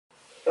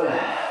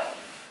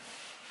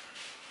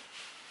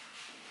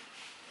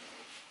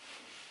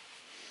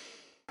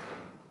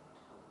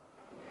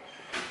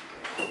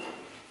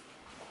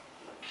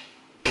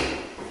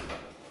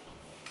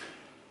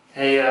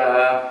Hey,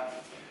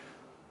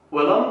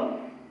 Willem?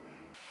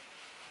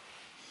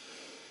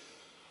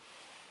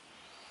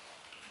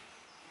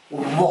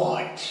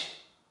 What?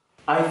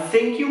 I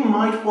think you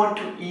might want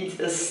to eat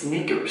a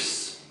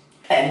Snickers.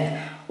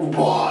 And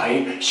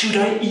why should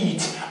I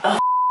eat a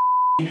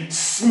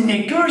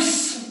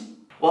Snickers?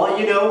 Well,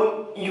 you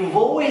know, you've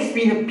always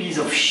been a piece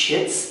of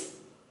shit,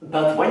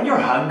 but when you're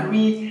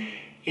hungry,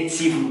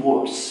 it's even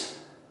worse.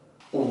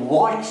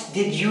 What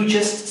did you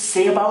just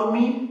say about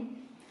me?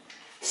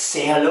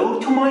 Say hello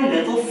to my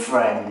little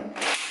friend.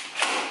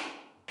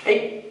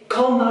 Hey,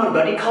 calm down,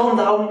 buddy, calm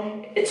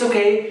down. It's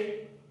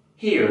okay.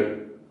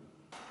 Here.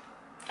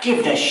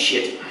 Give that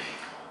shit.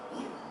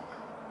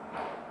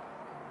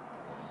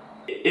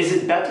 Is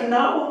it better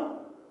now?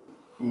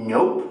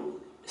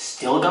 Nope.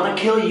 Still gonna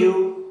kill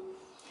you.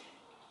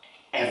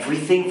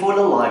 Everything for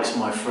the likes,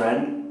 my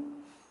friend.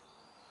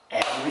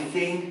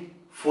 Everything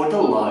for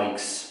the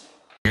likes.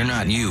 You're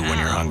not you when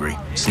you're hungry.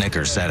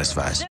 Snickers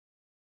satisfies.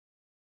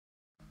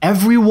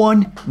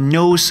 Everyone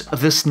knows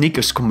the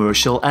Snickers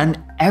commercial and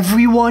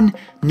everyone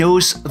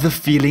knows the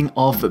feeling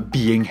of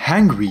being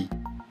hangry.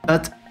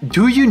 But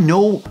do you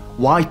know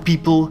why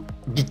people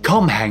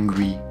become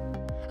hangry?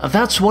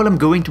 That's what I'm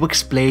going to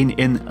explain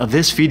in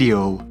this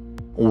video.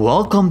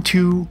 Welcome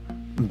to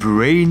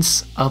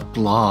Brains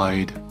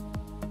Applied.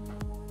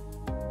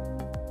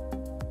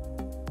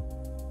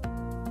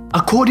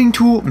 According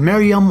to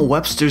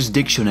Merriam-Webster's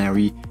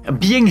dictionary,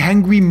 being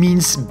hangry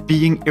means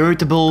being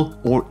irritable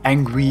or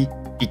angry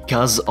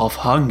because of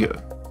hunger.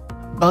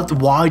 But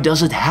why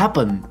does it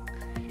happen?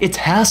 It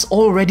has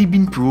already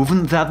been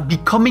proven that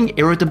becoming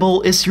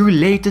irritable is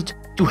related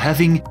to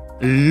having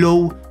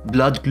low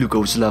blood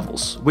glucose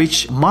levels,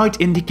 which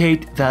might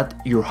indicate that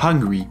you're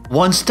hungry.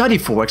 One study,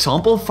 for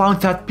example, found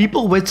that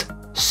people with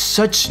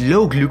such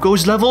low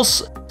glucose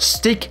levels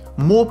stick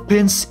more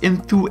pins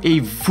into a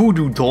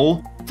voodoo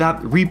doll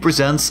that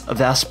represents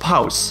their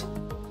spouse.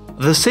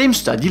 The same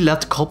study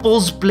let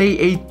couples play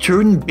a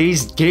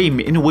turn-based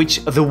game in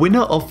which the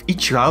winner of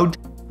each round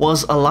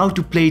was allowed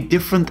to play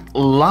different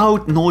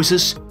loud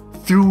noises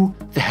through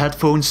the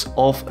headphones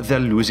of their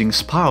losing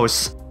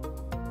spouse.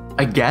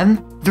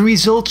 Again, the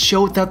results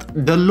showed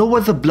that the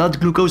lower the blood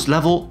glucose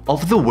level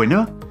of the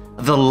winner,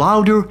 the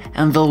louder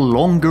and the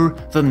longer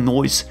the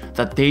noise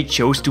that they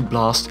chose to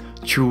blast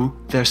through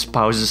their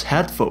spouse's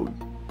headphone.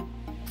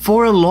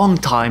 For a long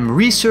time,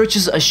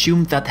 researchers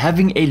assumed that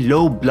having a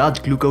low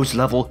blood glucose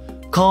level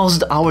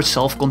caused our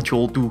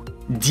self-control to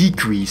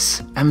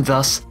decrease and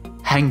thus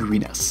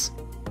hangriness.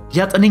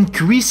 Yet an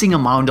increasing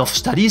amount of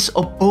studies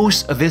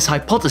oppose this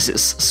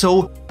hypothesis,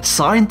 so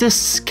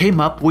scientists came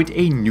up with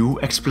a new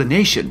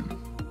explanation.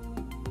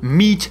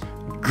 Meet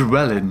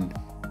ghrelin,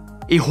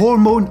 a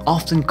hormone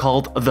often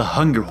called the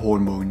hunger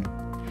hormone.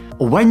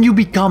 When you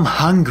become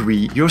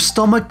hungry, your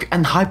stomach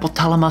and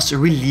hypothalamus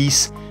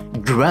release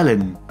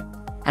ghrelin.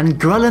 And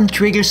ghrelin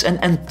triggers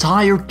an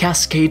entire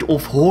cascade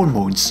of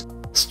hormones,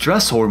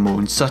 stress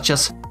hormones such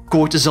as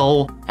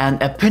cortisol and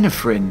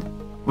epinephrine,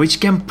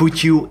 which can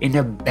put you in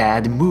a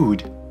bad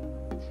mood.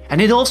 And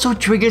it also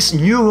triggers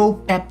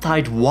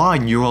neuropeptide Y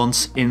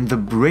neurons in the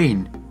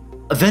brain.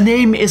 The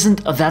name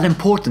isn't that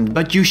important,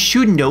 but you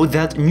should know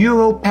that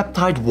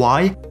neuropeptide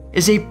Y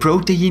is a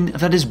protein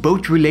that is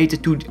both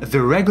related to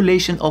the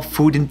regulation of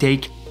food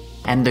intake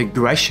and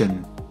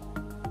aggression.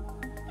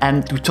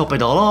 And to top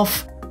it all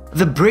off,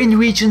 the brain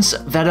regions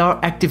that are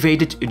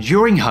activated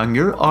during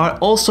hunger are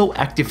also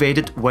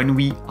activated when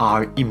we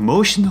are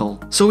emotional.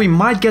 So we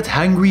might get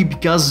hungry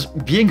because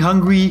being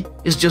hungry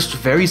is just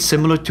very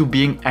similar to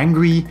being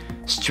angry,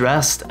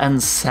 stressed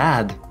and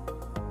sad.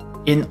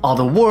 In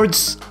other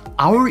words,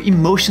 our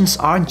emotions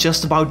aren't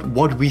just about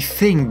what we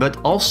think, but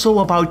also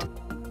about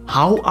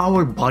how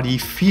our body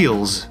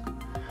feels.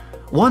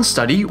 One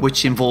study,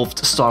 which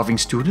involved starving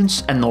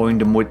students, annoying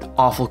them with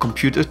awful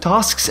computer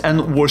tasks,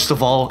 and worst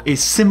of all, a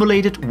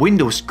simulated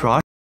Windows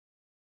crash,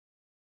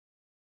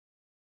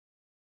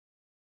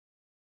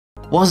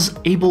 was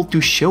able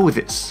to show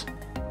this.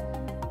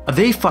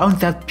 They found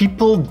that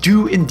people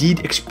do indeed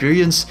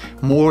experience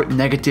more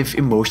negative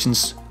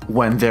emotions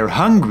when they're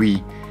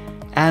hungry,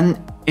 and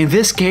in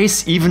this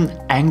case, even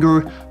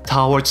anger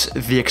towards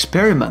the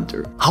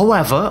experimenter.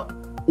 However,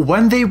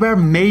 when they were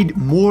made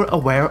more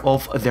aware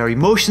of their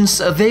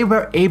emotions, they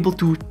were able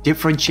to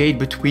differentiate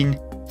between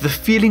the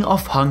feeling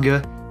of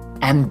hunger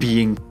and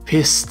being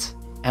pissed.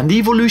 And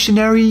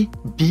evolutionary,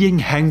 being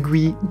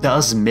hungry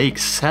does make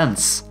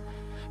sense.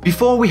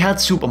 Before we had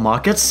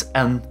supermarkets,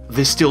 and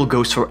this still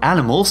goes for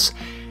animals,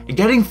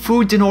 getting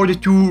food in order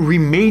to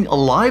remain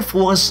alive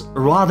was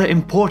rather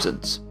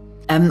important.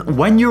 And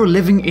when you're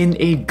living in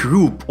a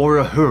group or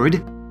a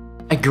herd,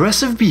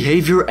 aggressive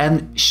behavior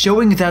and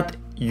showing that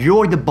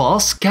you're the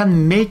boss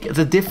can make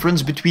the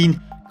difference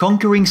between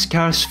conquering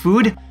scarce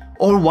food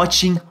or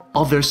watching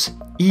others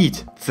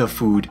eat the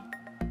food.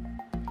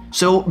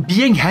 So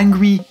being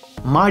hungry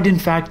might in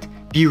fact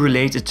be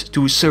related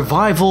to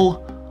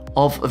survival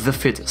of the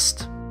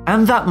fittest.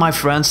 And that, my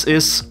friends,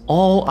 is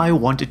all I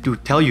wanted to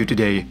tell you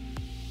today.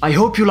 I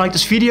hope you liked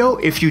this video.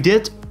 If you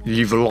did,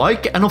 leave a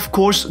like, and of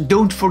course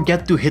don't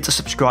forget to hit the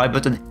subscribe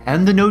button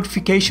and the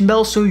notification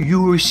bell so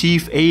you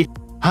receive a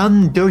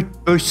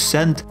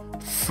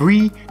 100%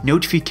 free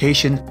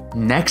notification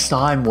next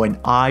time when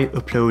I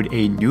upload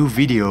a new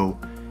video.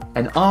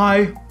 And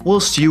I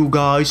will see you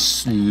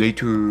guys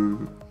later.